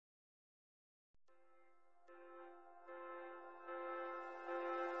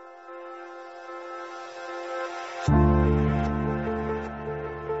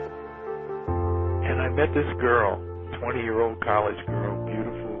met this girl, 20-year-old college girl,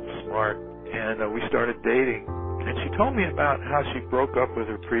 beautiful, smart, and we started dating. And she told me about how she broke up with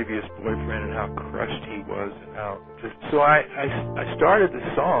her previous boyfriend and how crushed he was and how just... So I started the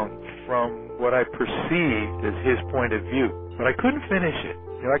song from what I perceived as his point of view, but I couldn't finish it.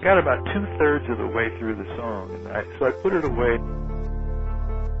 You know, I got about 2/3 of the way through the song, and so I put it away.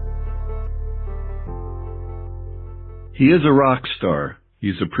 He is a rock star.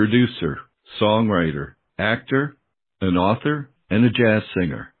 He's a producer, songwriter, actor, an author, and a jazz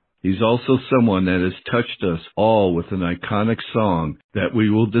singer. He's also someone that has touched us all with an iconic song that we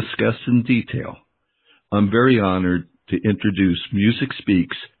will discuss in detail. I'm very honored to introduce Music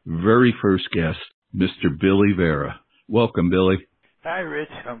Speak's very first guest, Mr. Billy Vera. Welcome, Billy. Hi, Rich.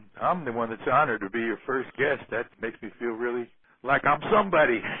 I'm the one that's honored to be your first guest. That makes me feel really like I'm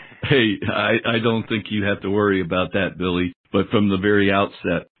somebody. Hey, I don't think you have to worry about that, Billy. But from the very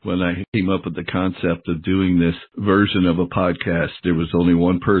outset, when I came up with the concept of doing this version of a podcast, there was only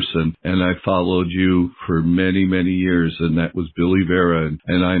one person, and I followed you for many, many years, and that was Billy Vera.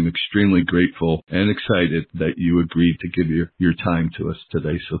 And I'm extremely grateful and excited that you agreed to give your time to us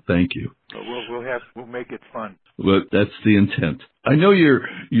today. So thank you. We'll make it fun. But that's the intent. I know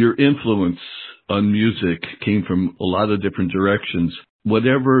your influence on music came from a lot of different directions.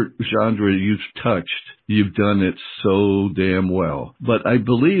 Whatever genre you've touched, you've done it so damn well. But I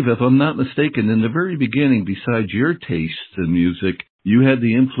believe, if I'm not mistaken, in the very beginning, besides your tastes in music, you had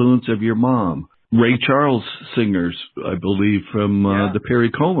the influence of your mom. Ray Charles singers, I believe, from the Perry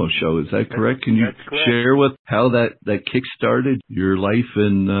Como show. Is that correct? Can you share with how that kick-started your life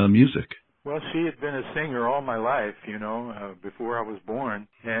in music? Well, she had been a singer all my life, before I was born.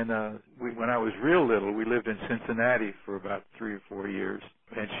 And when I was real little, we lived in Cincinnati for about 3 or 4 years.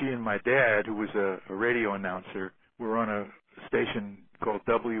 And she and my dad, who was a radio announcer, were on a station called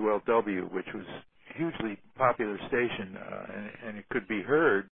WLW, which was a hugely popular station, and it could be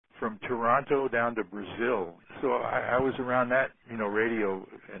heard from Toronto down to Brazil. So I was around that, radio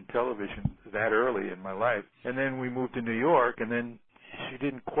and television that early in my life. And then we moved to New York, and then she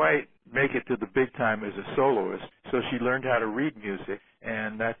didn't quite make it to the big time as a soloist, so she learned how to read music,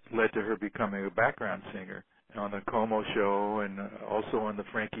 and that led to her becoming a background singer on the Como show and also on the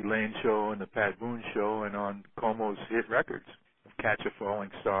Frankie Lane show and the Pat Boone show and on Como's hit records, Catch a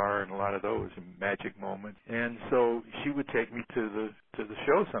Falling Star and a lot of those, and Magic Moments. And so she would take me to the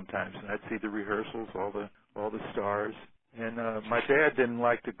show sometimes, and I'd see the rehearsals, all the stars. And my dad didn't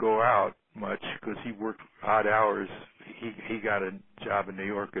like to go out much because he worked odd hours. He got a job in New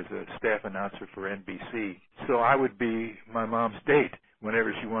York as a staff announcer for NBC. So I would be my mom's date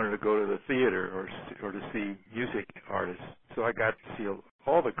whenever she wanted to go to the theater or to see music artists. So I got to see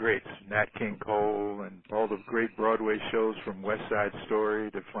all the greats, Nat King Cole and all the great Broadway shows from West Side Story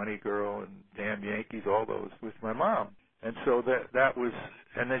to Funny Girl and Damn Yankees, all those with my mom. And so that was,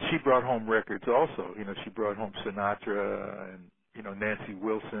 and then she brought home records also. She brought home Sinatra and, Nancy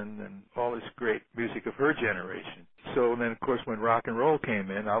Wilson and all this great music of her generation. So then, of course, when rock and roll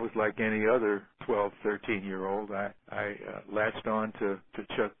came in, I was like any other 12, 13-year-old. I latched on to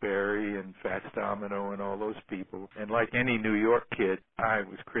Chuck Berry and Fats Domino and all those people. And like any New York kid, I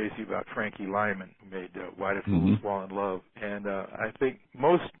was crazy about Frankie Lyman, who made Why Do Fools Fall in Love. And I think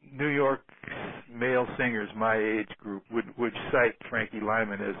most New York male singers my age group would cite Frankie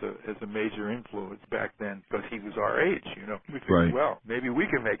Lyman as a major influence back then because he was our age, We figured, well, maybe we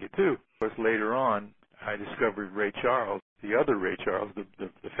can make it too. Of course, later on, I discovered Ray Charles, the other Ray Charles, the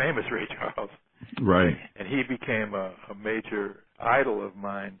famous Ray Charles. Right. And he became a major idol of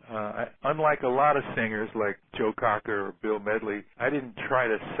mine. Unlike a lot of singers like Joe Cocker or Bill Medley, I didn't try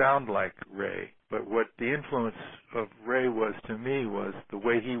to sound like Ray. But what the influence of Ray was to me was the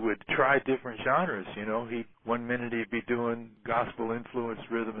way he would try different genres. One minute he'd be doing gospel-influenced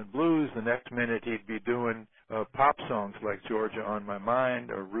rhythm and blues. The next minute he'd be doing pop songs like Georgia on My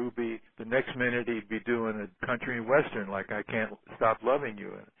Mind or Ruby. The next minute he'd be doing a country and western like I Can't Stop Loving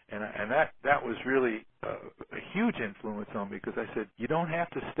You. And that was really a huge influence on me because I said, you don't have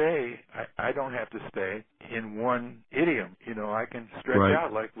to stay, I don't have to stay in one idiom. I can stretch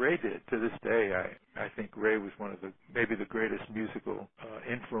out like Ray did. To this day, I think Ray was one of maybe the greatest musical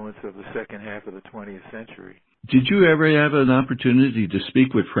influence of the second half of the 20th century. Did you ever have an opportunity to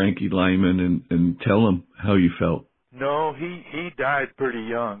speak with Frankie Lyman and tell him how you felt? No, he died pretty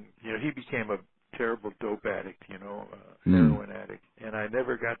young. He became a terrible dope addict, heroin addict, and I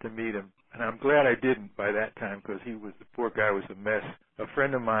never got to meet him. And I'm glad I didn't by that time because the poor guy was a mess. A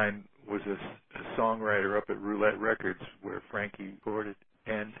friend of mine was a songwriter up at Roulette Records where Frankie recorded,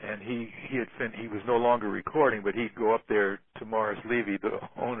 and he was no longer recording, but he'd go up there to Morris Levy, the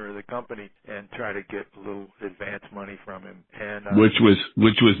owner of the company, and try to get a little advance money from him. And which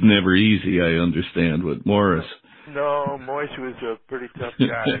was never easy, I understand, with Morris. No, Moish was a pretty tough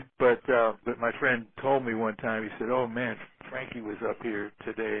guy. But my friend told me one time, he said, "Oh man, Frankie was up here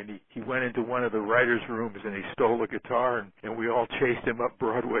today, and he went into one of the writers' rooms and he stole a guitar, and we all chased him up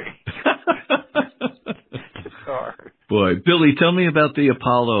Broadway." Guitar. Boy, Billy, tell me about the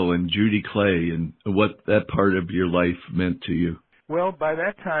Apollo and Judy Clay and what that part of your life meant to you. Well, by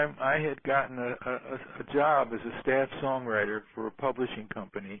that time, I had gotten a job as a staff songwriter for a publishing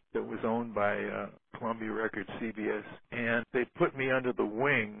company that was owned by Columbia Records, CBS, and they put me under the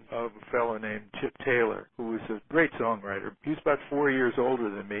wing of a fellow named Chip Taylor, who was a great songwriter. He was about 4 years older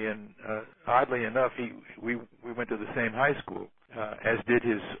than me, and oddly enough, we went to the same high school. As did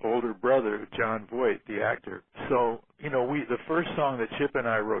his older brother, John Voight, the actor. So, the first song that Chip and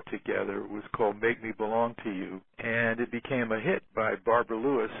I wrote together was called Make Me Belong to You, and it became a hit by Barbara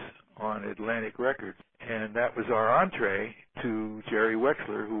Lewis on Atlantic Records. And that was our entree to Jerry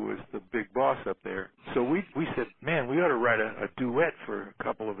Wexler, who was the big boss up there. So we said, man, we ought to write a duet for a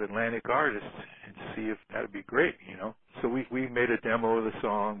couple of Atlantic artists and see if that would be great, So we made a demo of the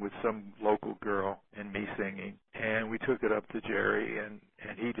song with some local girl and me singing, and we took it up to Jerry, and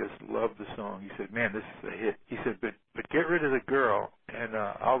he just loved the song. He said, man, this is a hit. He said, but get rid of the girl, and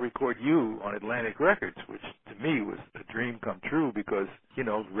I'll record you on Atlantic Records, which to me was a dream come true because,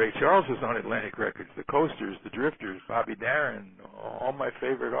 Ray Charles was on Atlantic Records, the Coasters, the Drifters, Bobby Darin, all my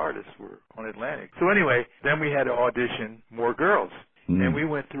favorite artists were on Atlantic. So anyway, then we had to audition more girls. And we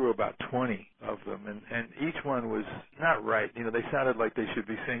went through about 20 of them, and each one was not right. They sounded like they should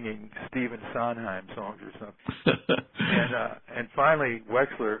be singing Stephen Sondheim songs or something. And finally,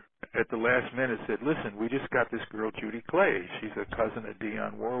 Wexler, at the last minute, said, listen, we just got this girl, Judy Clay. She's a cousin of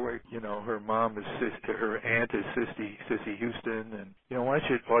Dionne Warwick. Her mom is her aunt is Sissy Houston, and, why don't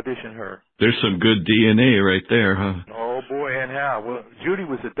you audition her? There's some good DNA right there, huh? Oh, boy, and how. Well, Judy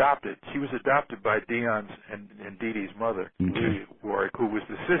was adopted. She was adopted by Dionne's and Dee Dee's mother, Lee Warwick, who was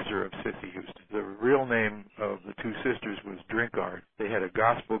the sister of Sissy Houston. The real name of the two sisters was Drinkard. They had a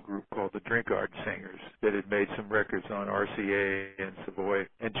gospel group called the Drinkard Singers that had made some records on RCA and Savoy.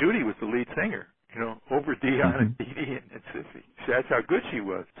 And Judy was the lead singer, over Dionne and Dee Dee and Sissy. That's how good she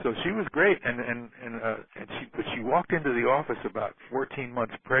was. So she was great, but she walked into the office about 14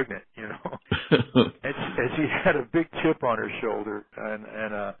 months pregnant, and she had a big chip on her shoulder,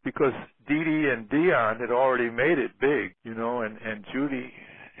 and because Dee Dee and Dionne had already made it big, and Judy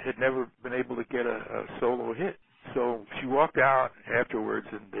had never been able to get a solo hit. So she walked out afterwards,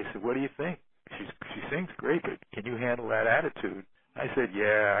 and they said, "What do you think? She sings great, but can you handle that attitude?" I said,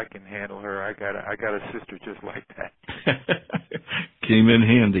 "Yeah, I can handle her. I got a sister just like that." Came in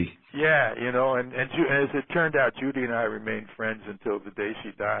handy. Yeah, and as it turned out, Judy and I remained friends until the day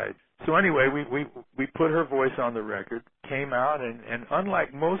she died. So anyway, we put her voice on the record, came out, and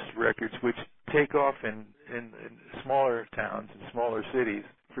unlike most records which take off in smaller towns and smaller cities,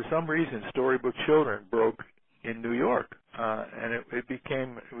 for some reason, Storybook Children broke in New York, and it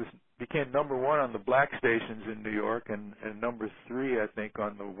became number one on the black stations in New York and number 3, I think,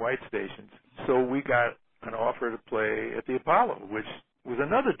 on the white stations. So we got an offer to play at the Apollo, which was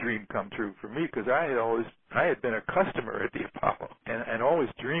another dream come true for me because I had been a customer at the Apollo and always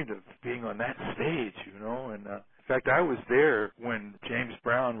dreamed of being on that stage, and in fact, I was there when James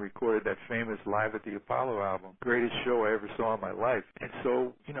Brown recorded that famous Live at the Apollo album, greatest show I ever saw in my life. And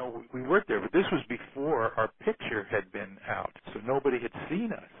so, we worked there, but this was before our picture had been out, so nobody had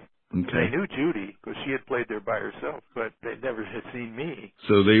seen us. Okay. They knew Judy because she had played there by herself, but they never had seen me.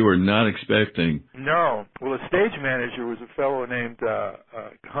 So they were not expecting. No. Well, the stage manager was a fellow named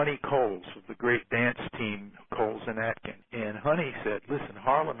Honey Coles of the great dance team Coles and Atkin. And Honey said, "Listen,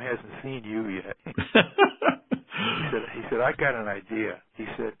 Harlem hasn't seen you yet." He said, "I got an idea." He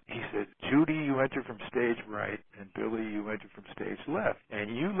said, "Judy, you enter from stage right, and Billy, you enter from stage left.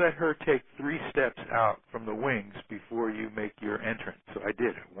 And you let her take 3 steps out from the wings before you make your entrance." So I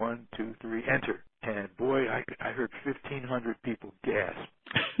did. 1, 2, 3, enter. And boy, I heard 1,500 people gasp.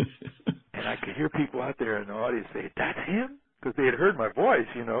 And I could hear people out there in the audience say, "That's him?" Because they had heard my voice,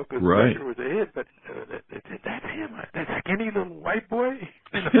 because the record was a hit. But that's him, that skinny little white boy.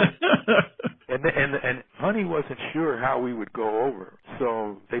 And Honey wasn't sure how we would go over,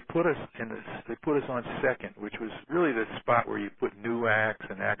 so they put us on second, which was really the spot where you put new acts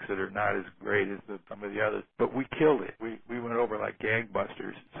and acts that are not as great as some of the others. But we killed it. We went over like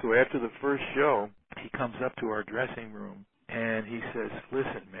gangbusters. So after the first show, he comes up to our dressing room and he says,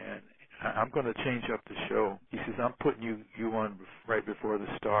 "Listen, man, I'm going to change up the show. He says, I'm putting you on right before the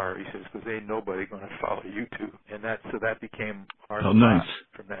star. He says, because ain't nobody going to follow you two. And that became our nice.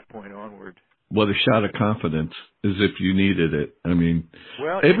 from that point onward. What a shot of confidence, as if you needed it. I mean,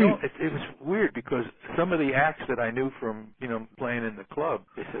 well, it was weird because some of the acts that I knew from, playing in the club,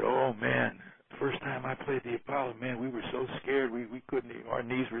 they said, oh, man, first time I played the Apollo, man, we were so scared. We couldn't, our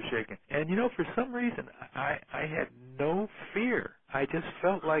knees were shaking. And, for some reason, I had no fear. I just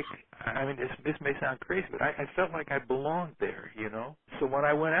felt like, this may sound crazy, but I felt like I belonged there, So when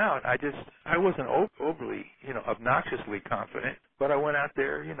I went out, I wasn't overly, obnoxiously confident, but I went out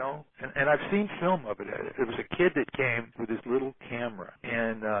there, and I've seen film of it. There was a kid that came with his little camera,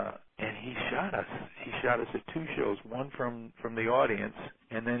 and he shot us. He shot us at two shows, one from the audience,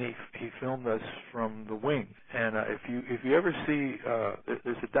 and then he filmed us from the wing. And if you ever see,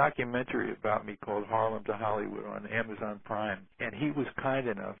 there's a documentary about me called Harlem to Hollywood on Amazon Prime, and he was kind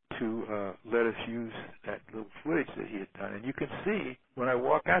enough to let us use that little footage that he had done. And you can see when I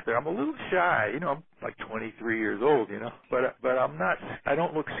walk out there, I'm a little shy. I'm like 23 years old, but I'm not. I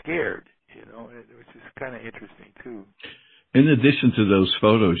don't look scared, which is kind of interesting too. In addition to those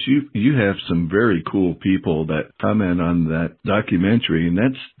photos, you have some very cool people that comment on that documentary, and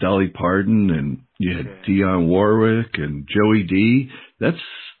that's Dolly Parton, and you had Dionne Warwick and Joey D. That's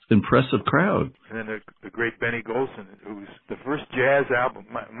impressive crowd. And then the great Benny Golson, who's the first jazz album.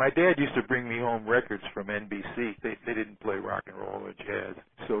 My dad used to bring me home records from NBC. They didn't play rock and roll or jazz.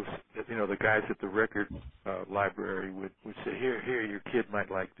 So, the guys at the record library would say, here, your kid might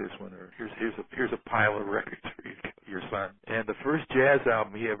like this one, or here's a pile of records for your son. And the first jazz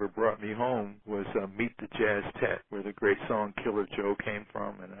album he ever brought me home was Meet the Jazz Tet, where the great song Killer Joe came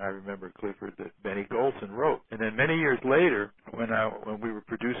from, and I remember Clifford that Benny Golson wrote. And then many years later, when we were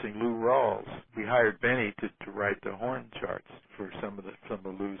producing Lou Rawls, we hired Benny to write the horn charts for some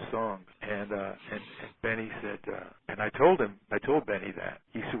of Lou's songs. And Benny said, and I told Benny that.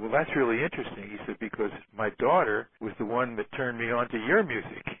 He said, well, that's really interesting. He said, because my daughter was the one that turned me on to your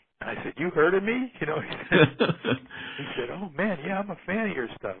music. And I said, you heard of me? He said, oh man, yeah, I'm a fan of your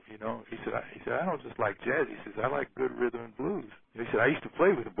stuff. He said, I don't just like jazz. He says, I like good rhythm and blues. He said, I used to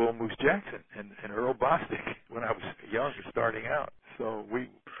play with Bull Moose Jackson and Earl Bostic when I was younger, starting out. So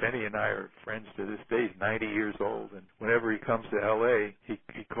Benny and I are friends to this day. He's 90 years old, and whenever he comes to L.A.,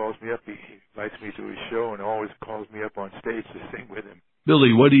 he calls me up. He invites me to his show and always calls me up on stage to sing with him.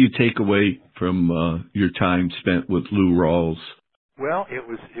 Billy, what do you take away from your time spent with Lou Rawls? Well, it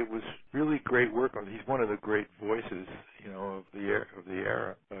was really great work. He's one of the great voices, of the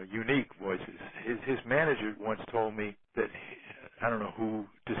era, unique voices. His manager once told me that I don't know who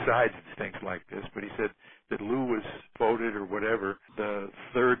decides things like this, but he said that Lou was voted or whatever the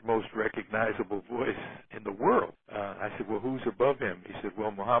third most recognizable voice in the world. I said, well, who's above him? He said,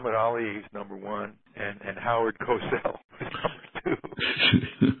 well, Muhammad Ali is number one, and Howard Cosell is number two.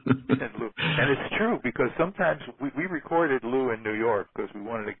 And it's true, because sometimes we recorded Lou in New York because we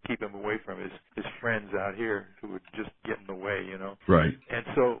wanted to keep him away from his friends out here who would just get in the way, Right. And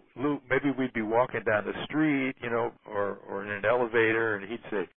so Lou, maybe we'd be walking down the street, or in an elevator, and he'd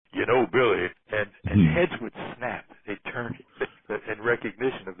say, Billy, and heads would snap. They'd turn in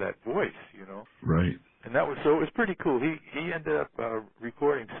recognition of that voice, Right. And it was pretty cool. He ended up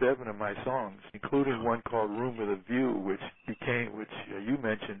recording 7 of my songs, including one called Room with a View, which you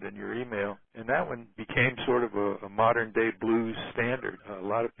mentioned in your email, and that one became sort of a modern day blues standard. A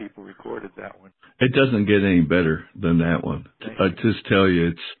lot of people recorded that one. It doesn't get any better than that one. I just tell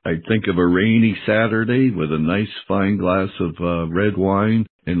you, I think of a rainy Saturday with a nice fine glass of red wine,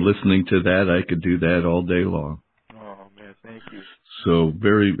 and listening to that, I could do that all day long. Oh man, thank you. So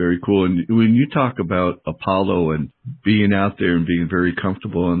very, very cool. And when you talk about Apollo and being out there and being very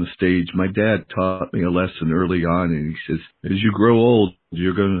comfortable on the stage, my dad taught me a lesson early on, and he says, as you grow old,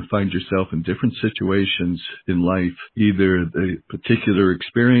 you're going to find yourself in different situations in life, either the particular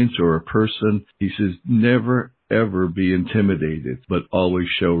experience or a person. He says, never, ever be intimidated, but always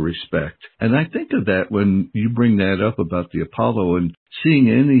show respect. And I think of that when you bring that up about the Apollo and seeing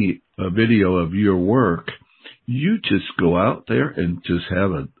any video of your work. You just go out there and just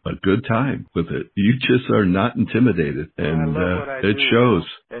have a good time with it. You just are not intimidated, and I love what I it do, shows.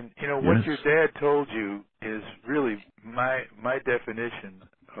 And what your dad told you is really my definition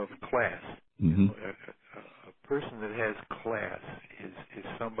of class. Mm-hmm. A person that has class is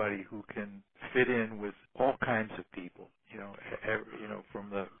somebody who can fit in with all kinds of people. From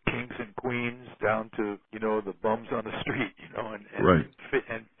the kings and queens down to the bums on the street. And right.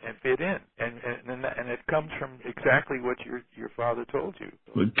 fit in, and it comes from exactly what your father told you.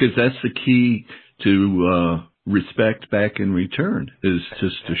 Because that's the key to respect back in return, is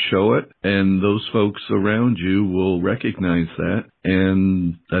just to show it, and those folks around you will recognize that,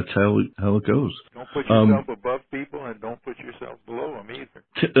 and that's how it goes. Don't put yourself above people, and don't put yourself below them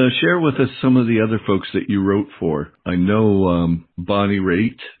either. Share with us some of the other folks that you wrote for. I know Bonnie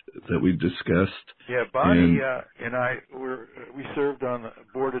Raitt, that we discussed. Yeah, Bonnie and I we served on the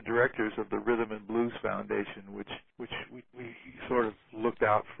board of directors of the Rhythm and Blues Foundation, which we sort of looked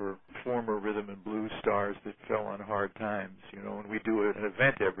out for former rhythm and blues stars that fell on hard times, and we do an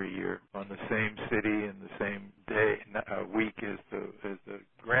event every year on the same city and the same day week as the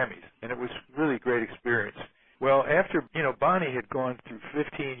Grammys, and it was really a great experience. Well, after Bonnie had gone through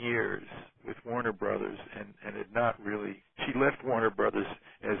 15 years with Warner Brothers and had not really, she left Warner Brothers,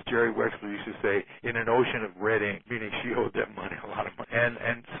 as Jerry Wexler used to say, in an ocean of red ink, meaning she owed them money, a lot of money.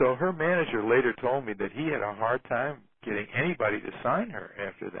 And so her manager later told me that he had a hard time getting anybody to sign her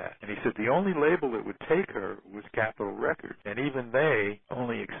after that. And he said the only label that would take her was Capitol Records. And even they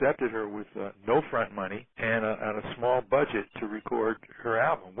only accepted her with no front money and a small budget to record her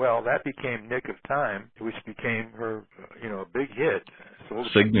album. Well, that became Nick of Time, which became her, a big hit. Sold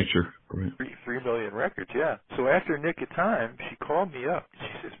signature. Right. 3 million records, yeah. So after Nick of Time, she called me up. She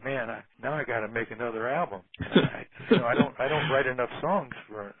says, "Man, now I got to make another album. I don't write enough songs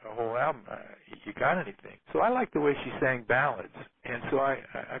for a whole album. You got anything?" So I like the way she sang ballads, and so I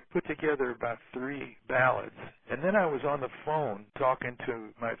put together about 3 ballads. And then I was on the phone talking to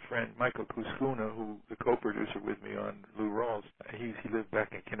my friend Michael Kuskuna, who the co-producer with me on Lou Rawls. He lived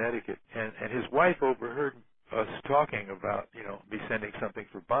back in Connecticut, and his wife overheard us talking about, me sending something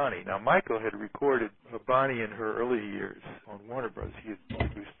for Bonnie. Now, Michael had recorded Bonnie in her early years on Warner Brothers. He had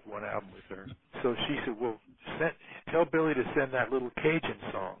produced one album with her. So she said, "Well, tell Billy to send that little Cajun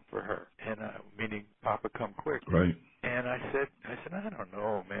song for her," and meaning Papa Come Quick. Right. And I said, "I don't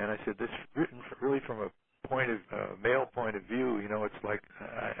know, man." I said, "This is written really from a male point of view. It's like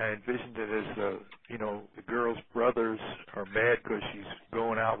I envisioned it as, the girl's brothers are mad because she's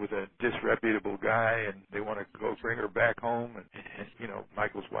going out with a disreputable guy and they want to go bring her back home. And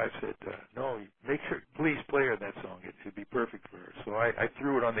Michael's wife said, "No, make sure, please play her that song. It'd be perfect for her." So I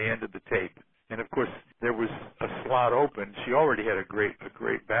threw it on the end of the tape. And of course, there was a slot open. She already had a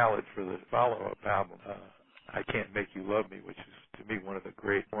great ballad for the follow-up album, "I Can't Make You Love Me," which is, to me, one of the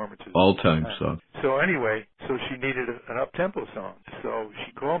great performances. All-time song. So anyway, she needed an up-tempo song. So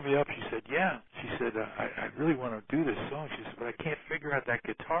she called me up. She said, "Yeah." She said, I really want to do this song." She said, "But I can't figure out that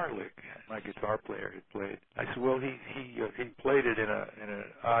guitar lick my guitar player had played." I said, "Well, he played it in an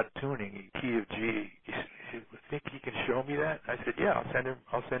odd tuning, key of G." He said, "Think he can show me that?" I said, "Yeah,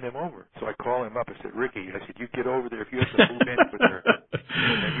 I'll send him over." So I call him up. I said, "Ricky," I said, "you get over there. If you have to move in with her,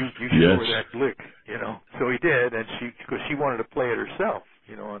 and you show her that lick, So he did, and because she wanted to play it herself,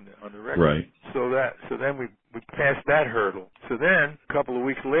 on the record. Right. So then we passed that hurdle. So then a couple of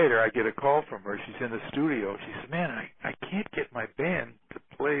weeks later, I get a call from her. She's in the studio. She says, "Man, I can't get my band to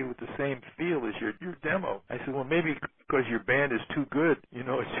play with the same feel as your demo." I said, "Well, maybe because your band is too good.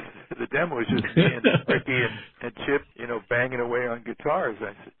 The demo is just me and Ricky and Chip, banging away on guitars."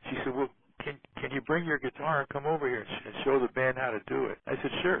 She said, "Well, can you bring your guitar and come over here and show the band how to do it?" I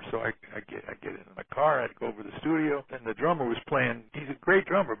said, "Sure." So I get in my car, I'd go over to the studio, and the drummer was playing. He's a great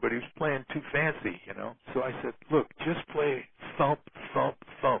drummer, but he was playing too fancy, So I said, "Look, just play thump, thump,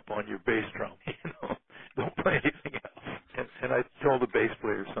 thump on your bass drum, Don't play anything else." And I told the bass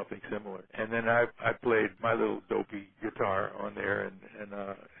player something similar. And then I played my little dopey guitar on there,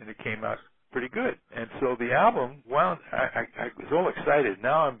 and it came out pretty good. And so the album, I was all excited.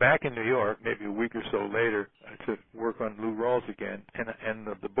 Now I'm back in New York, maybe a week or so later, to work on Lou Rawls again. And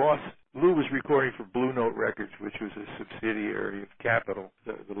the boss, Lou was recording for Blue Note Records, which was a subsidiary of Capitol,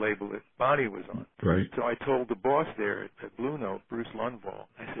 the label that Bonnie was on. Right. So I told the boss there at Blue Note, Bruce Lundvall,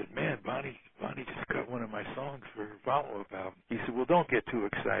 I said, "Man, Bonnie just got one of my songs for her follow-up album." He said, "Well, don't get too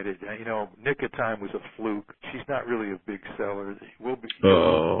excited. Nick of Time was a fluke. She's not really a big seller.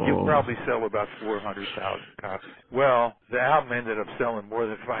 You'll probably sell about 400,000 copies." Well, the album ended up selling more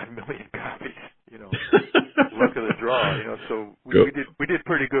than 5 million copies. Luck of the draw. So we did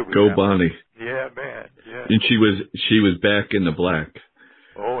pretty good with that. Go Bonnie. Yeah, man. Yeah. And she was back in the black.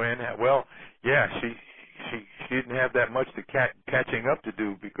 Oh, and she didn't have that much to catching up to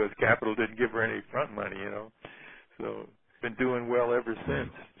do because Capitol didn't give her any front money, So been doing well ever since.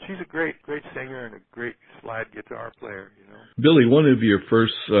 She's a great singer and a great slide guitar player, Billy, one of your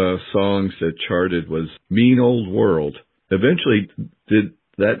first songs that charted was "Mean Old World." Eventually, did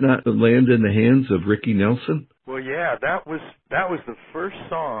that not land in the hands of Ricky Nelson? Well, yeah, that was the first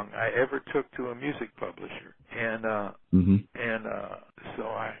song I ever took to a music publisher, and So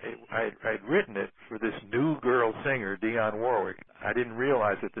I'd written it for this new girl singer, Dionne Warwick. I didn't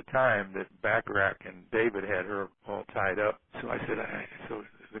realize at the time that Bacharach and David had her all tied up. So I said, so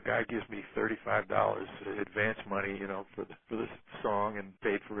the guy gives me $35 advance money, for the song, and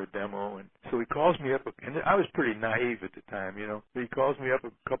paid for a demo. And so he calls me up, and I was pretty naive at the time, But he calls me up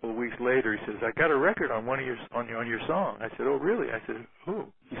a couple of weeks later. He says, I got a record on on your song. I said, oh really? I said, who?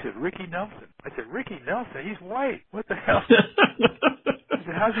 He said, Ricky Nelson. I said, Ricky Nelson? He's white. What the hell? I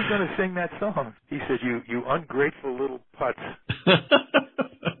said, how's he going to sing that song? He said, you ungrateful little putz.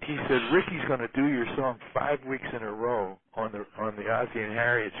 He said, Ricky's going to do your song 5 weeks in a row on the Ozzie and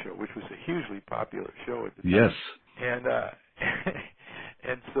Harriet show, which was a hugely popular show at the time. Yes. And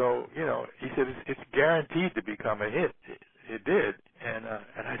and so, he said, it's guaranteed to become a hit. It did. And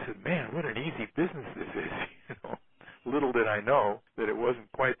I said, man, what an easy business this is. Little did I know that it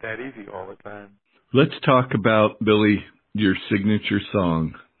wasn't quite that easy all the time. Let's talk about, Billy, your signature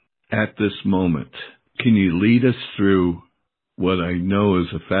song, At This Moment. Can you lead us through what I know is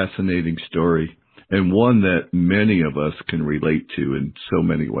a fascinating story, and one that many of us can relate to in so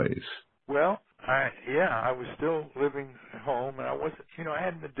many ways? Well, I was still living at home, and I wasn't, I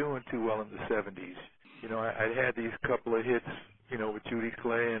hadn't been doing too well in the 70s. I'd had these couple of hits, with Judy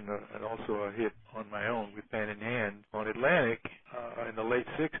Clay, and also a hit on my own with Pen in Hand on Atlantic in the late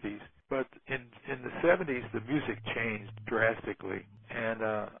 60s. But in the 70s, the music changed drastically, and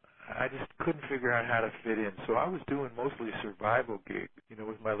I just couldn't figure out how to fit in. So I was doing mostly survival gigs,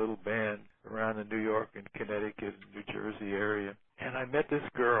 with my little band around the New York and Connecticut and New Jersey area. And I met this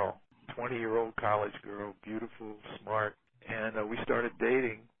girl, 20-year-old college girl, beautiful, smart, and we started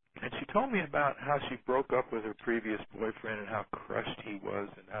dating. And she told me about how she broke up with her previous boyfriend and how crushed he was,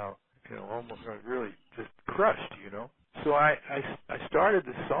 and how, almost really just crushed, So I started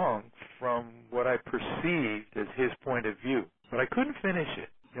the song from what I perceived as his point of view, but I couldn't finish it.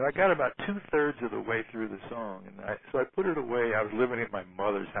 I got about 2/3 of the way through the song, and so I put it away. I was living at my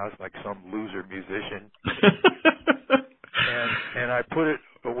mother's house like some loser musician, and I put it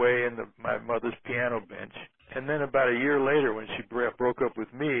away in my mother's piano bench. And then about a year later, when she broke up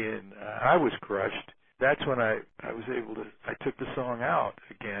with me and I was crushed, that's when I was able to. I took the song out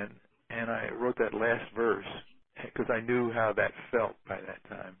again, and I wrote that last verse because I knew how that felt by that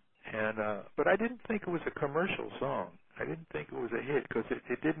time. And but I didn't think it was a commercial song. I didn't think it was a hit because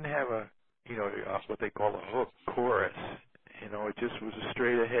it didn't have a what they call a hook chorus. It just was a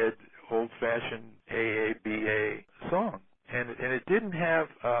straight ahead, old-fashioned AABA song, and it didn't have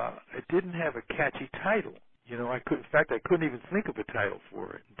a catchy title. In fact, I couldn't even think of a title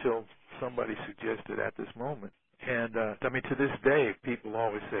for it until somebody suggested At This Moment. And to this day, people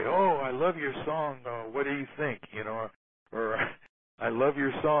always say, "Oh, I love your song. What do you think?" Or "I love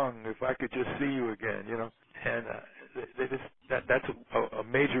your song. If I could just see you again." And that's a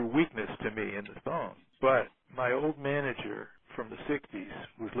major weakness to me in the song. But my old manager from the 60s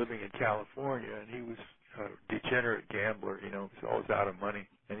was living in California, and he was a degenerate gambler, he was always out of money.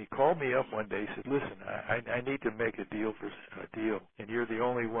 And he called me up one day. He said, "Listen, I need to make a deal, and you're the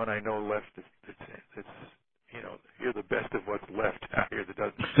only one I know left that's you're the best of what's left out here that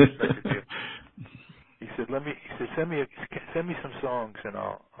doesn't make a deal." He said, "Send me some songs, and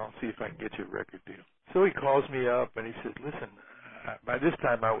I'll see if I can get you a record deal." So he calls me up, and he said, "Listen, by this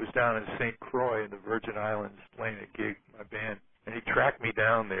time I was down in St. Croix in the Virgin Islands playing a gig, my band, and he tracked me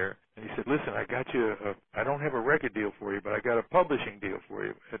down there, and he said, 'Listen, I got you I don't have a record deal for you, but I got a publishing deal for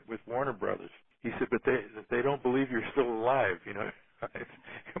you with Warner Brothers.' He said, 'But they don't believe you're still alive,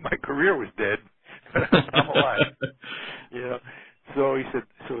 My career was dead, but I'm alive, So he said,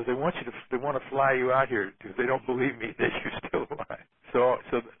 so they want to fly you out here because they don't believe me that you're still alive.' So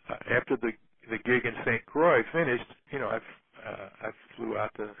after the gig in St. Croix finished, I flew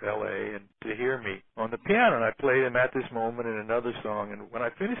out to L.A. and to hear me on the piano, and I played him At This Moment and another song. And when I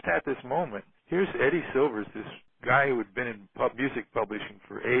finished At This Moment, here's Eddie Silvers, this guy who had been in music publishing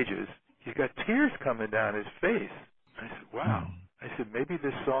for ages. He's got tears coming down his face. I said, wow. I said, maybe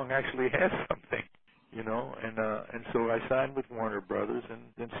this song actually has something, and so I signed with Warner Brothers and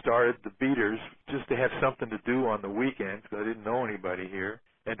then started the Beaters just to have something to do on the weekends because I didn't know anybody here,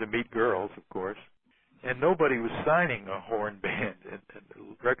 and to meet girls, of course. And nobody was signing a horn band at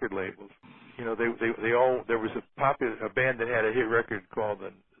record labels. There was a band that had a hit record called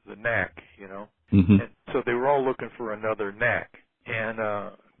the Knack, Mm-hmm. And so they were all looking for another Knack. And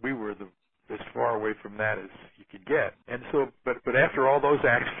we were as far away from that as you could get. And so, but after all those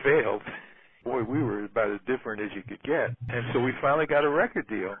acts failed, boy, we were about as different as you could get. And so we finally got a record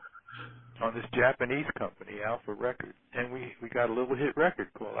deal on this Japanese company, Alpha Records. And we got a little hit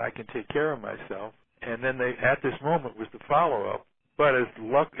record called I Can Take Care of Myself. And then At This Moment was the follow-up. But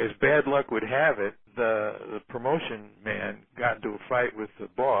as bad luck would have it, the promotion man got into a fight with the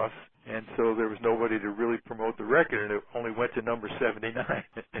boss, and so there was nobody to really promote the record, and it only went to number 79.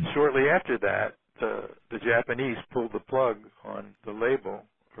 And shortly after that, the Japanese pulled the plug on the label,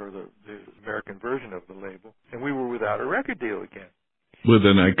 or the American version of the label, and we were without a record deal again. With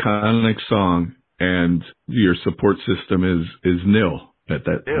an iconic song, and your support system is nil at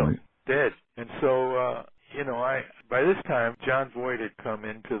that point. Dead. And so, by this time, John Voight had come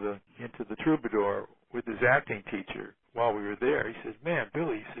into the Troubadour with his acting teacher while we were there. He says, "Man,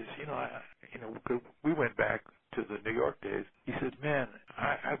 Billy," he says, we went back to the New York days. He said, "Man,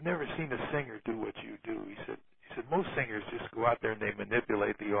 I've never seen a singer do what you do." He said, "Most singers just go out there and they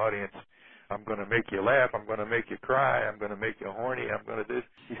manipulate the audience. I'm going to make you laugh. I'm going to make you cry. I'm going to make you horny. I'm going to this."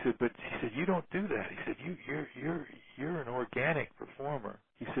 He said, "But," he said, "you don't do that." He said, "You're an organic performer."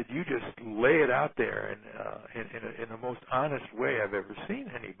 He said, "You just lay it out there in the most honest way I've ever seen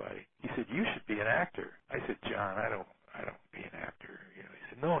anybody." He said, "You should be an actor." I said, "John, I don't be an actor." He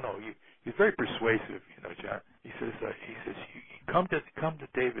said, "No, he's very persuasive, John." He says, "You come to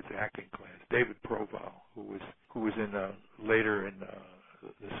David's acting class. David Proval, who was later in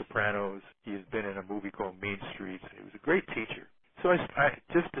The Sopranos. He had been in a movie called Mean Streets. He was a great teacher." So I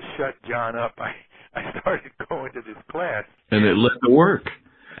just to shut John up, I started going to this class. And it led to work.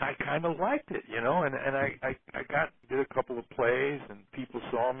 I kind of liked it, and I did a couple of plays, and people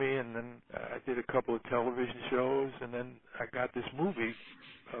saw me, and then I did a couple of television shows, and then I got this movie,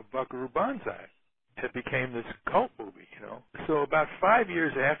 Buckaroo Banzai. It became this cult movie, So about 5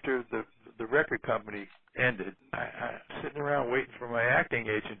 years after the record company ended, I'm sitting around waiting for my acting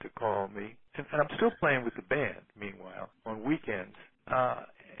agent to call me, and I'm still playing with the band, meanwhile, on weekends.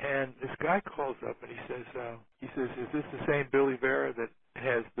 And this guy calls up and he says, "Is this the same Billy Vera that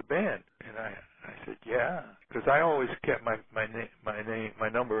has the band?" And I said, "Yeah," because I always kept my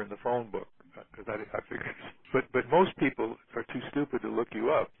number in the phone book, because I figured. But most people are too stupid to look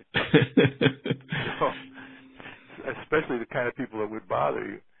you up, so, especially the kind of people that would bother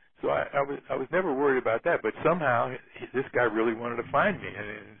you. So I was never worried about that. But somehow this guy really wanted to find me,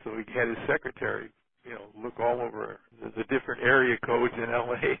 and so he had his secretary, look all over the different area codes in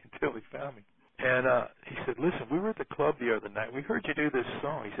L.A. until he found me. And he said, "Listen, we were at the club the other night. We heard you do this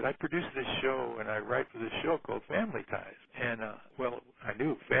song." He said, "I produced this show, and I write for this show called Family Ties." And, I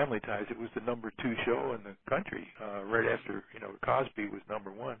knew Family Ties. It was the number 2 show in the country, right after, Cosby was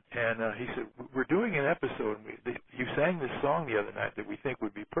number 1. And he said, "We're doing an episode, and you sang this song the other night that we think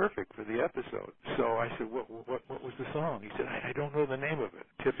would be perfect for the episode." So I said, what was the song?" He said, I don't know the name of it.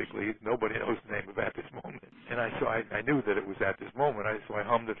 Typically, nobody knows the name of At This Moment. And I knew that it was At This Moment. So I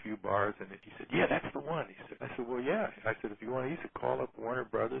hummed a few bars, and he said, "Yeah, that's the one." He said, I said, "Well, yeah." I said, "If you want to use it, call up Warner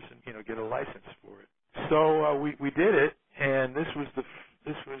Brothers and, get a license for it." So we did it, and this was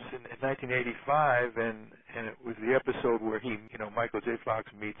in 1985, and it was the episode where Michael J.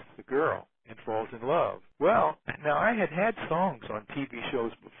 Fox meets the girl and falls in love. Well, now I had songs on TV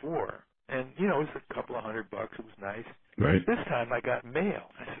shows before, and it was a couple of $100. It was nice. Right. This time I got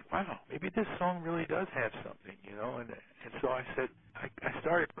mail. I said, "Wow, maybe this song really does have something, And so I said, I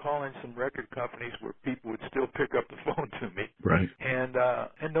started calling some record companies where people would still pick up the phone to me. Right. And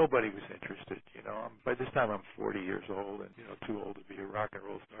nobody was interested, By this time I'm 40 years old and, too old to be a rock and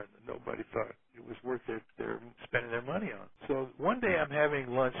roll star. And nobody thought it was worth their spending their money on. So one day I'm having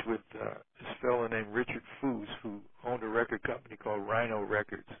lunch with this fellow named Richard Foos, who owned a record company called Rhino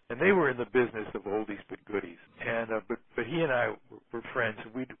Records. And they were in the business of oldies but goodies. And but he and I were friends,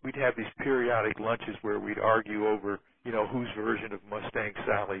 and we'd have these periodic lunches where we'd argue over, whose version of Mustang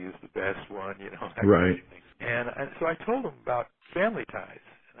Sally is the best one, that right. kind of thing. And so I told him about Family Ties.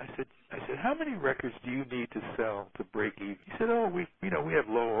 And I said, "How many records do you need to sell to break even?" He said, "Oh, we have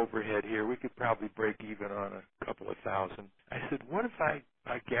low overhead here. We could probably break even on a couple of thousand." I said, "What if I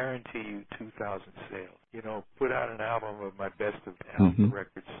guarantee you 2,000 sales? Put out an album of my best of album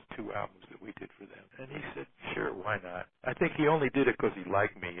records, 2 albums that we did for them." And he said, "Sure, why not?" I think he only did it because he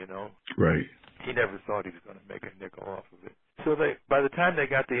liked me, Right. He never thought he was going to make a nickel off of it. So by the time they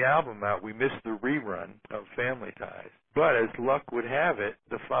got the album out, we missed the rerun of Family Ties. But as luck would have it,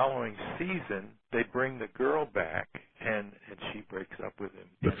 the following season, they bring the girl back, and she breaks up with him.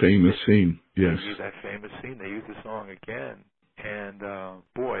 The famous scene, yes. They use that famous scene. They use the song again. And,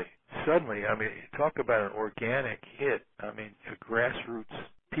 boy, suddenly, talk about an organic hit. A grassroots.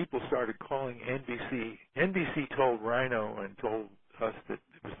 People started calling NBC. NBC told Rhino and told us that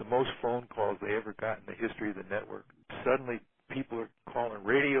it was the most phone calls they ever got in the history of the network. Suddenly, people are calling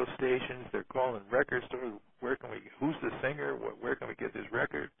radio stations. They're calling record stores. Who's the singer? Where can we get this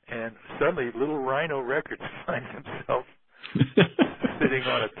record? And suddenly, little Rhino Records finds himself sitting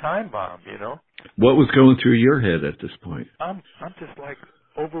on a time bomb, you know. What was going through your head at this point? I'm just like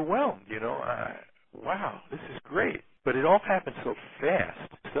overwhelmed, you know. Wow, this is great. But it all happened so fast.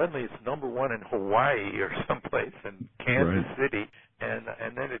 Suddenly it's number one in Hawaii or someplace in Kansas City, and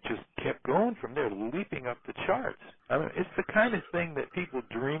then it just kept going from there, leaping up the charts. I mean, it's the kind of thing that people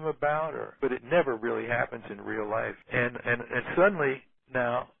dream about, but it never really happens in real life. And suddenly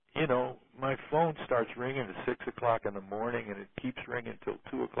now, you know, my phone starts ringing at 6 o'clock in the morning, and it keeps ringing till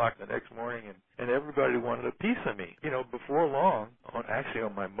 2 o'clock the next morning, and everybody wanted a piece of me. You know, before long, actually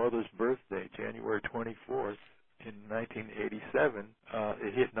on my mother's birthday, January 24th, in 1987,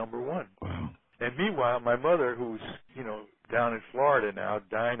 it hit number one. Wow. And meanwhile, my mother, who's, you know, down in Florida now,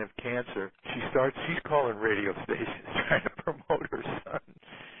 dying of cancer, she's calling radio stations trying to promote her son.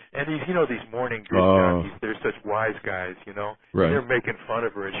 And these, you know, these morning disc jockeys, they're such wise guys, you know. Right. They're making fun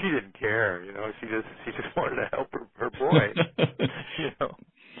of her, and she didn't care, you know. She just wanted to help her boy, you know.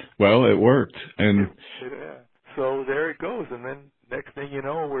 Well, it worked, and yeah. So there it goes, and then next thing you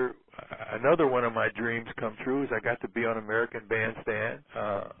know, another one of my dreams come true is I got to be on American Bandstand.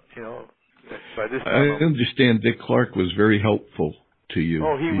 You know, by this time I understand Dick Clark was very helpful to you.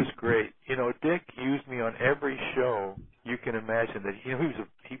 Oh, he was great. You know, Dick used me on every show you can imagine. That he was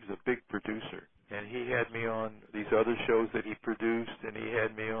a big producer, and he had me on these other shows that he produced, and he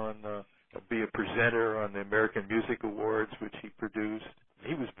had me on be a presenter on the American Music Awards, which he produced.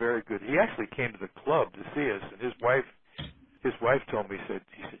 He was very good. He actually came to the club to see us, and his wife told me, he said,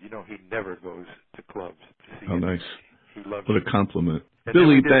 you know, he never goes to clubs to see us. Nice. He loved What it. a compliment. And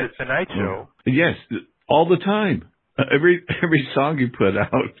Billy, then we did the Tonight Show. Yes, all the time. Every song you put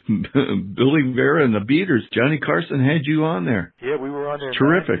out, Billy, Vera, and the Beaters, Johnny Carson had you on there. Yeah, we were on there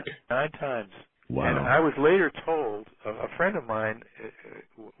terrific. Nine times. Wow. And I was later told, a friend of mine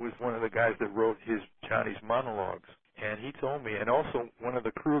was one of the guys that wrote Johnny's monologues. And he told me, and also one of the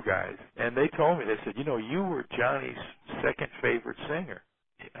crew guys, and they told me, they said, you know, you were Johnny's second favorite singer.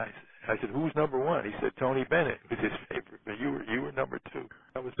 I said, who's number one? He said, Tony Bennett was his favorite, but you were number two.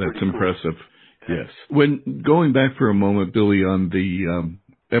 That was pretty That's impressive. Cool. Yes. When going back for a moment, Billy, on the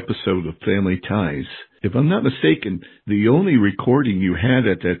episode of Family Ties, if I'm not mistaken, the only recording you had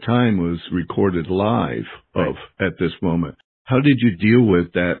at that time was recorded live at this moment. How did you deal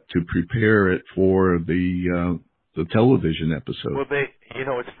with that to prepare it for the television episode? Well, you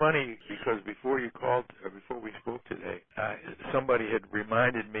know, it's funny because before we spoke today, somebody had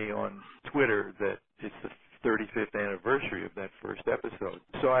reminded me on Twitter that it's the 35th anniversary of that first episode.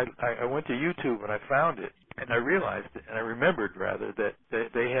 So I went to YouTube and I found it, and I realized, and I remembered rather, that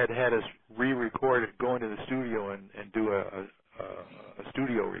they had us re-record it, go into the studio and do a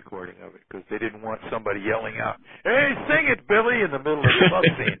studio recording of it, because they didn't want somebody yelling out, "Hey, sing it, Billy," in the middle of the love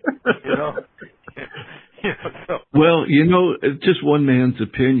scene, you know. Well, you know, just one man's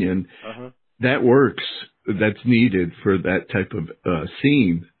opinion. That works. That's needed for that type of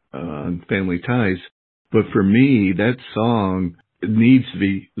scene on Family Ties. But for me, that song needs to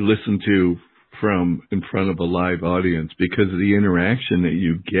be listened to from in front of a live audience because of the interaction that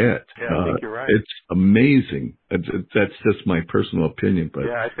you get. Yeah, I think you're right. It's amazing. That's just my personal opinion. But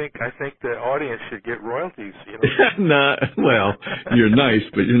yeah, I think the audience should get royalties. You know? Well, you're nice,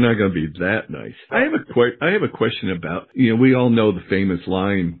 but you're not going to be that nice. I have a question about, you know, we all know the famous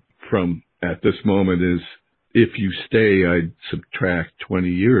line from At This Moment is, if you stay, I'd subtract 20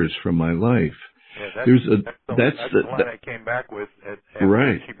 years from my life. Yeah, that's the line I came back with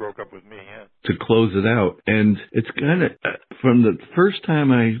after she broke up with me, yeah. To close it out. And it's kind of, from the first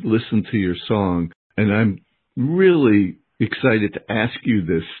time I listened to your song, and I'm really excited to ask you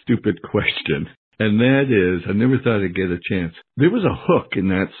this stupid question, and that is, I never thought I'd get a chance. There was a hook in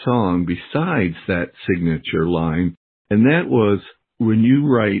that song besides that signature line, and that was when you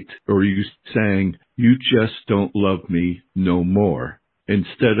write, or you sang, "You just don't love me no more,"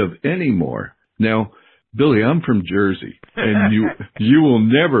 instead of anymore. Now, Billy, I'm from Jersey, and you will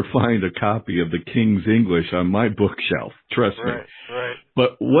never find a copy of the King's English on my bookshelf. Trust me. Right.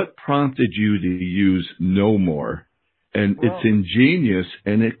 But what prompted you to use "no more"? And it's ingenious,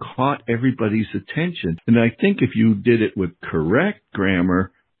 and it caught everybody's attention. And I think if you did it with correct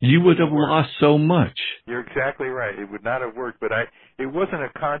grammar, you would have lost so much. You're exactly right. It would not have worked, but it wasn't a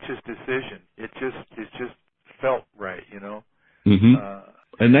conscious decision. It just felt right, you know.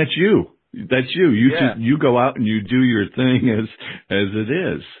 And that's you. That's you. You go out and you do your thing as it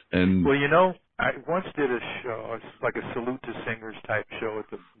is. And well, you know, I once did a show. It's like a Salute to Singers type show at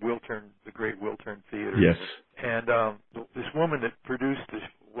the Great Wiltern Theater. Yes. And this woman that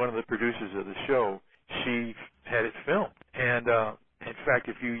one of the producers of the show, she had it filmed. And in fact,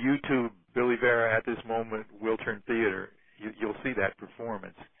 if you YouTube Billy Vera At This Moment Wiltern Theater,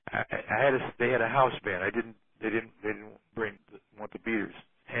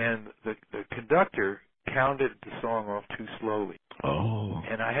 conductor counted the song off too slowly. Oh.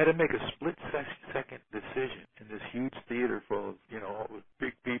 And I had to make a split-second decision in this huge theater full of, all the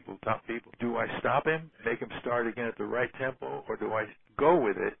big people, top people. Do I stop him, make him start again at the right tempo, or do I go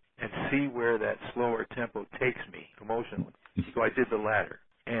with it and see where that slower tempo takes me emotionally? So I did the latter,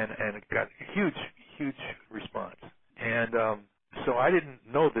 and it got a huge response. And so I didn't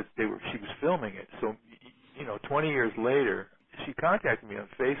know that she was filming it. So, 20 years later, she contacted me on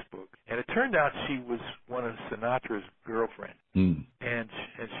Facebook, and it turned out she was one of Sinatra's girlfriends. Mm. And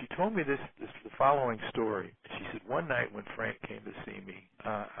she told me the following story. She said, one night when Frank came to see me,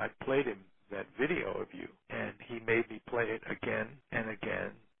 I played him that video of you, and he made me play it again and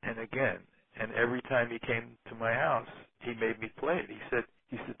again and again. And every time he came to my house, he made me play it. He said,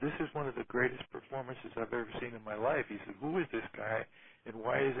 this is one of the greatest performances I've ever seen in my life. He said, who is this guy, and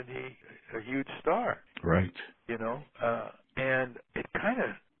why isn't he a huge star? Right. And it kind of,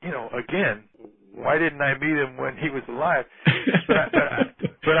 again, why didn't I meet him when he was alive?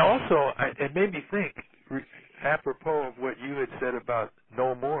 But also, it made me think, apropos of what you had said about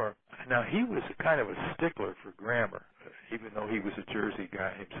No More. Now, he was kind of a stickler for grammar, even though he was a Jersey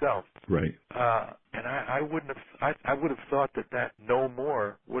guy himself. Right. And I would have thought that No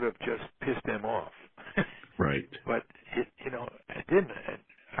More would have just pissed him off. Right. But it didn't.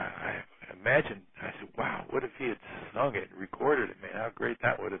 I imagined. I said, "Wow, what if he had sung it, recorded it? Man, how great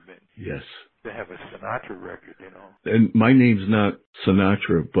that would have been." Yes. To have a Sinatra record, And my name's not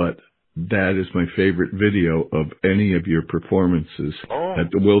Sinatra, but that is my favorite video of any of your performances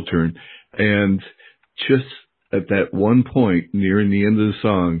at the Wiltern. And just at that one point nearing the end of the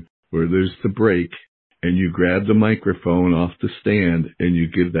song where there's the break and you grab the microphone off the stand and you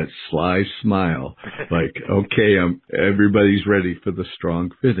give that sly smile like, okay, everybody's ready for the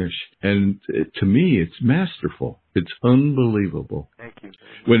strong finish. And to me, it's masterful. It's unbelievable. Thank you.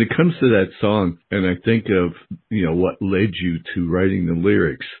 When it comes to that song, and I think of, what led you to writing the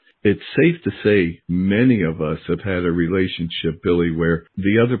lyrics, it's safe to say many of us have had a relationship, Billy, where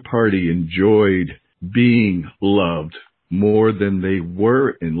the other party enjoyed being loved more than they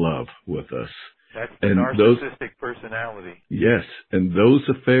were in love with us. That's the narcissistic personality. Yes, and those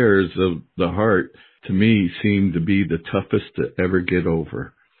affairs of the heart, to me, seem to be the toughest to ever get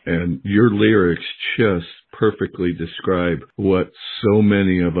over. And your lyrics just perfectly describe what so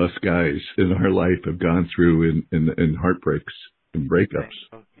many of us guys in our life have gone through in heartbreaks and breakups.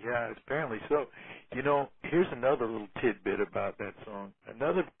 Yeah, apparently so. Here's another little tidbit about that song.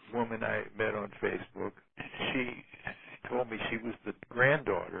 Another woman I met on Facebook, she told me she was the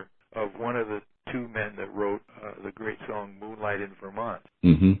granddaughter of one of the two men that wrote the great song Moonlight in Vermont.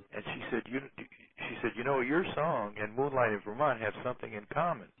 Mm-hmm. And she said, your song and Moonlight in Vermont have something in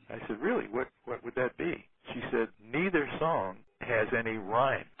common. I said, really? What would that be? She said, neither song has any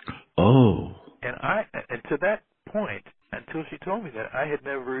rhyme. Oh. And to that point, until she told me that, I had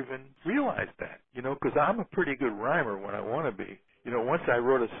never even realized that, because I'm a pretty good rhymer when I want to be. Once I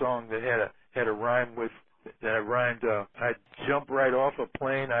wrote a song that had a rhyme with, that I rhymed, I'd jump right off a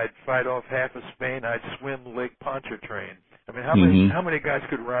plane, I'd fight off half of Spain, I'd swim Lake Pontchartrain. I mean, how many guys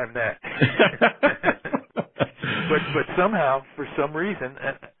could rhyme that? But somehow, for some reason,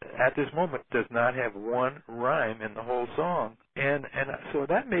 at this moment, does not have one rhyme in the whole song, and so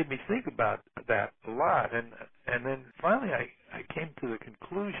that made me think about that a lot, and then finally I came to the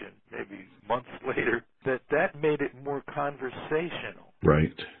conclusion, maybe months later, that made it more conversational.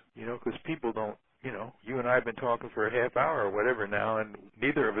 Right. Because people don't. You and I have been talking for a half hour or whatever now, and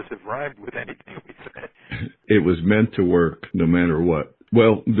neither of us have rhymed with anything we said. It was meant to work no matter what.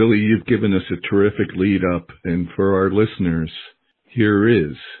 Well, Billy, you've given us a terrific lead up, and for our listeners, here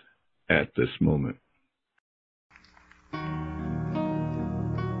is At This Moment.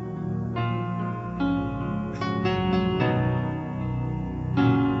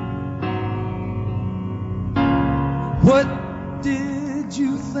 What did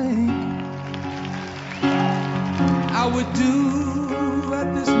you think I would do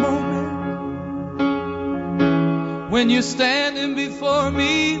at this moment when you're standing before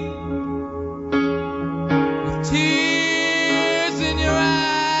me with tears in your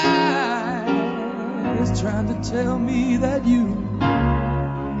eyes, trying to tell me that you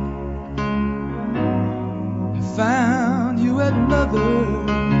found you another,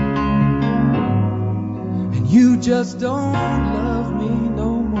 and you just don't love me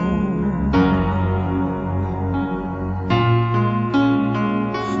no more.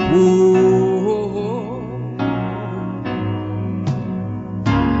 Whoa.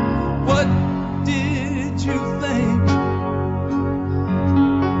 What did you think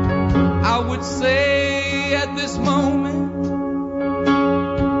I would say at this moment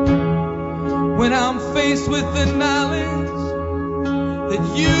I'm faced with the knowledge that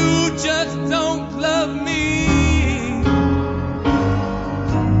you just don't love me.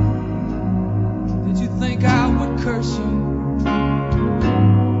 Did you think I would curse you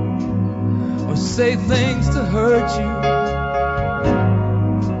or say things to hurt you?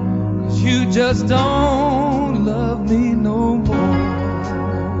 'Cause you just don't love me no more.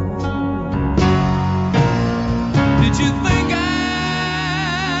 Did you think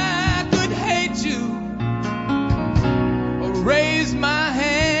I could hate you or raise my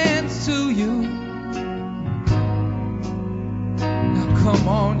hands to you? Now come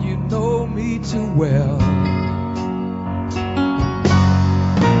on, you know me too well.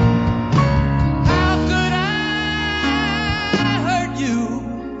 How could I hurt you?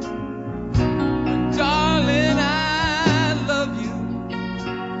 Darling, I love you,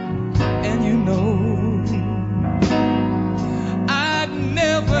 and you know I'd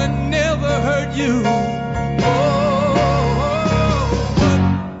never hurt you.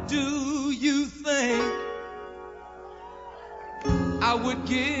 What do you think I would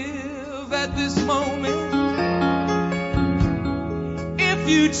give at this moment if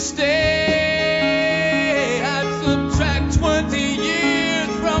you'd stay? I'd subtract 20 years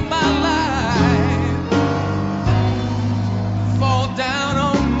from my life, fall down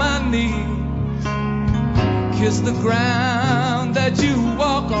on my knees, kiss the ground that you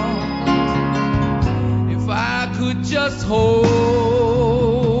walk on. If I could just hold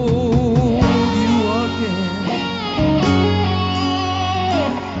you again.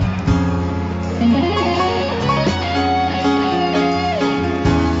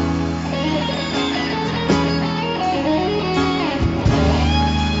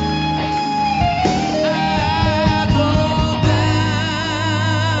 I'd fall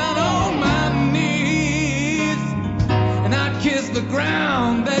down on my knees and I'd kiss the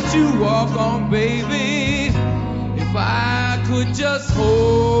ground that you walk on, baby. If I could just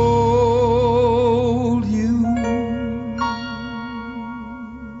hold you.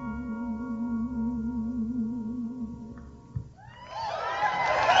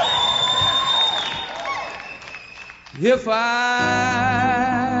 If I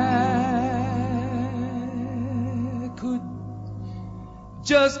could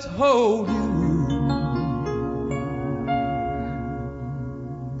just hold you.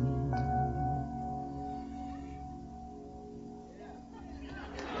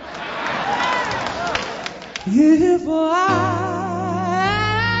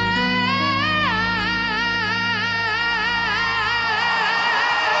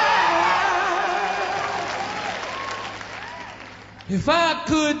 If I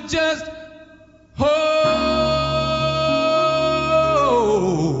could just hold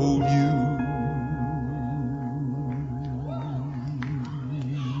you.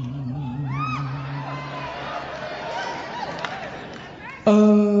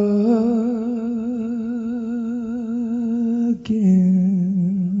 Again.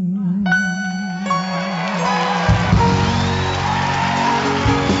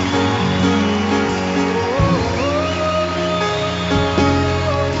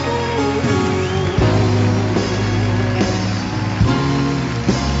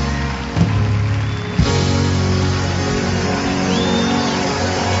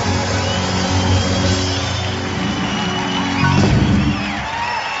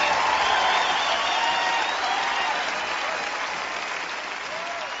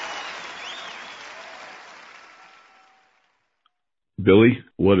 Billy,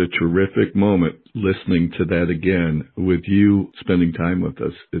 what a terrific moment listening to that again with you spending time with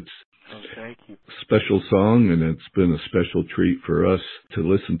us. It's thank you. a special song, and it's been a special treat for us to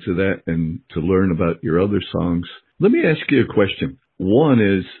listen to that and to learn about your other songs. Let me ask you a question. One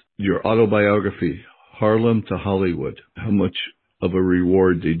is your autobiography, Harlem to Hollywood. How much of a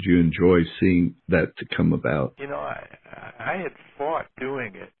reward did you enjoy seeing that to come about? You know, I had fought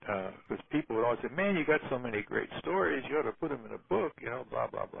doing it because people would always say, man, you got so many great stories, you ought to put them in a book, you know, blah,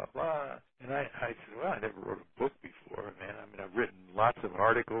 blah, blah, blah. And I said, well, I never wrote a book before, man. I mean, I've written lots of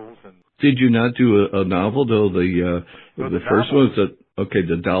articles. And did you not do a novel, though? The first one was,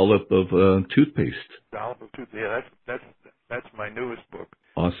 the Dollop of Toothpaste. Dollop of Toothpaste, yeah, that's my newest book.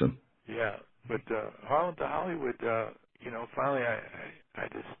 Awesome. Yeah, but Harlem to Hollywood, you know, finally I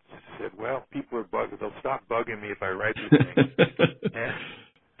just said, well, people are bugged. They'll stop bugging me if I write these things.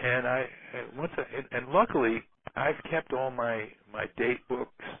 and luckily I've kept all my date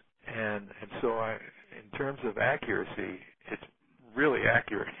books, and so in terms of accuracy, it's really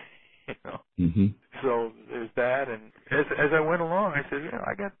accurate, you know. Mm-hmm. So there's that, and as I went along, I said, you know,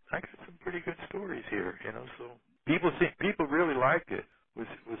 I got some pretty good stories here, you know. So people really liked it. It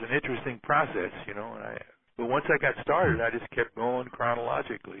was an an interesting process, you know. But once I got started, I just kept going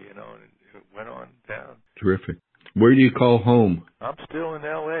chronologically, you know, and it went on down. Terrific. Where do you call home? I'm still in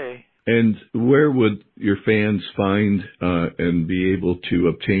L.A. And where would your fans find and be able to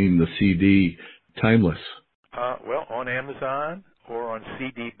obtain the CD Timeless? Well, on Amazon or on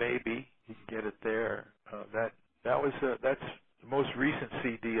CD Baby, you can get it there. That's the most recent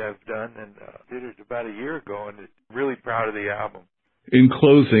CD I've done, and did it about a year ago, and I'm really proud of the album. In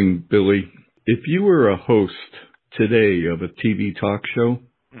closing, Billy, if you were a host today of a TV talk show,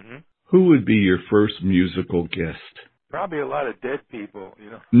 who would be your first musical guest? Probably a lot of dead people, you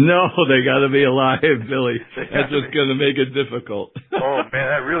know. No, they got to be alive, Billy. That's just going to make it difficult. Oh, man,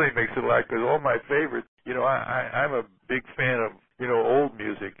 that really makes it like, because all my favorites, you know, I'm a big fan of, you know, old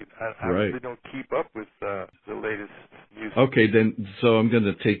music. I really don't keep up with the latest music. Okay, then, so I'm going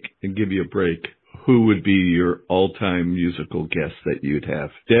to take and give you a break. Who would be your all-time musical guest that you'd have?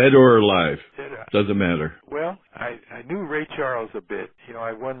 Dead or alive? Doesn't matter. Well, I knew Ray Charles a bit. You know,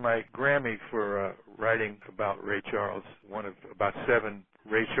 I won my Grammy for writing about Ray Charles, one of about 7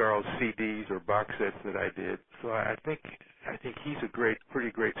 Ray Charles CDs or box sets that I did. So I think he's a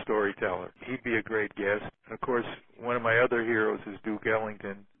pretty great storyteller. He'd be a great guest. And of course, one of my other heroes is Duke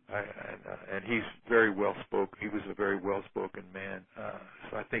Ellington. And he's very well-spoken. He was a very well-spoken man.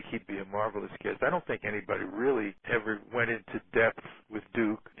 So I think he'd be a marvelous guest. I don't think anybody really ever went into depth with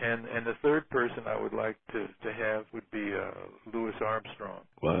Duke. And the third person I would like to have would be Louis Armstrong.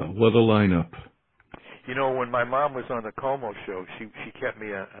 Wow, what a lineup. You know, when my mom was on the Como show, she kept me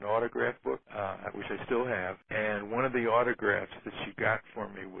an autograph book, which I still have. And one of the autographs that she got for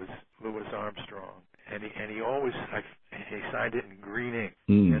me was Louis Armstrong. And he always, he signed it in green ink.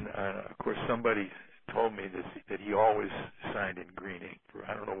 And, of course, somebody told me that he always signed in green ink.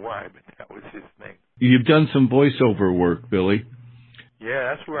 I don't know why, but that was his thing. You've done some voiceover work, Billy.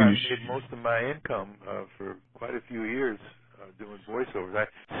 Yeah, that's where I made most of my income for quite a few years, doing voiceovers.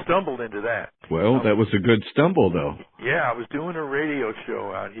 I stumbled into that. Well, that was a good stumble, though. Yeah, I was doing a radio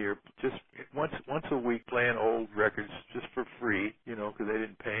show out here just once a week, playing old records just for free, you know, because they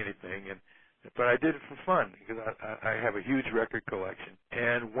didn't pay anything. But I did it for fun because I have a huge record collection.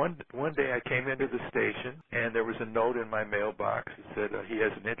 And one day I came into the station, and there was a note in my mailbox that said, he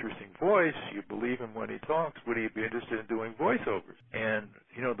has an interesting voice. You believe him when he talks. Would he be interested in doing voiceovers? And,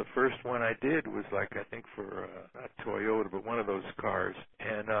 you know, the first one I did was like, I think for, not Toyota, but one of those cars.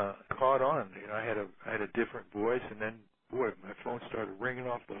 And caught on. You know, I had a different voice, and then, boy, my phone started ringing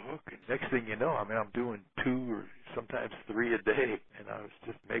off the hook. And next thing you know, I mean, I'm doing 2 or sometimes 3 a day, and I was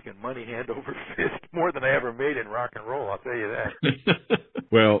just making money hand over fist, more than I ever made in rock and roll, I'll tell you that.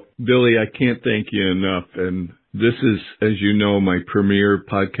 Well, Billy, I can't thank you enough, and this is, as you know, my premiere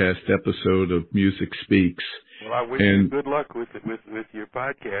podcast episode of Music Speaks. Well, I wish you good luck with your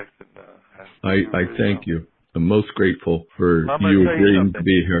podcast. And I thank you. I'm most grateful for you agreeing to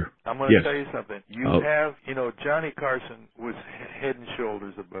be here. I'm going to tell you something. You know, Johnny Carson was head and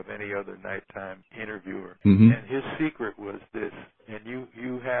shoulders above any other nighttime interviewer. And his secret was this, and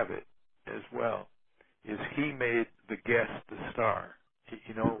you have it as well, is he made the guest the star.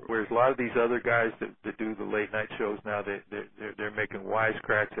 You know, whereas a lot of these other guys that do the late night shows now, they're making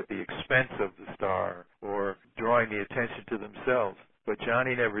wisecracks at the expense of the star or drawing the attention to themselves. But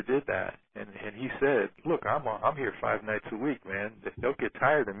Johnny never did that, and he said, "Look, I'm here 5 nights a week, man. They'll get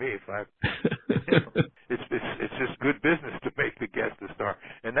tired of me if I." You know, it's just good business to make the guest a star,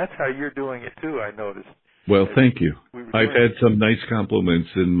 and that's how you're doing it too. I noticed. Well, thank you. I've had some nice compliments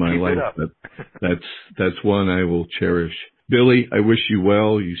in my life, but that's one I will cherish. Billy, I wish you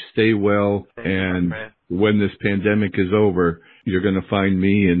well. You stay well, and when this pandemic is over, you're going to find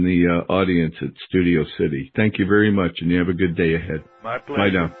me in the audience at Studio City. Thank you very much, and you have a good day ahead. My pleasure. Bye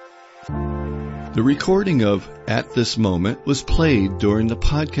now. The recording of At This Moment was played during the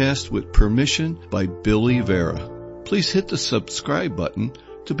podcast with permission by Billy Vera. Please hit the subscribe button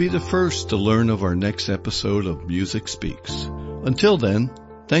to be the first to learn of our next episode of Music Speaks. Until then,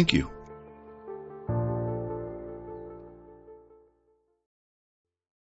 thank you.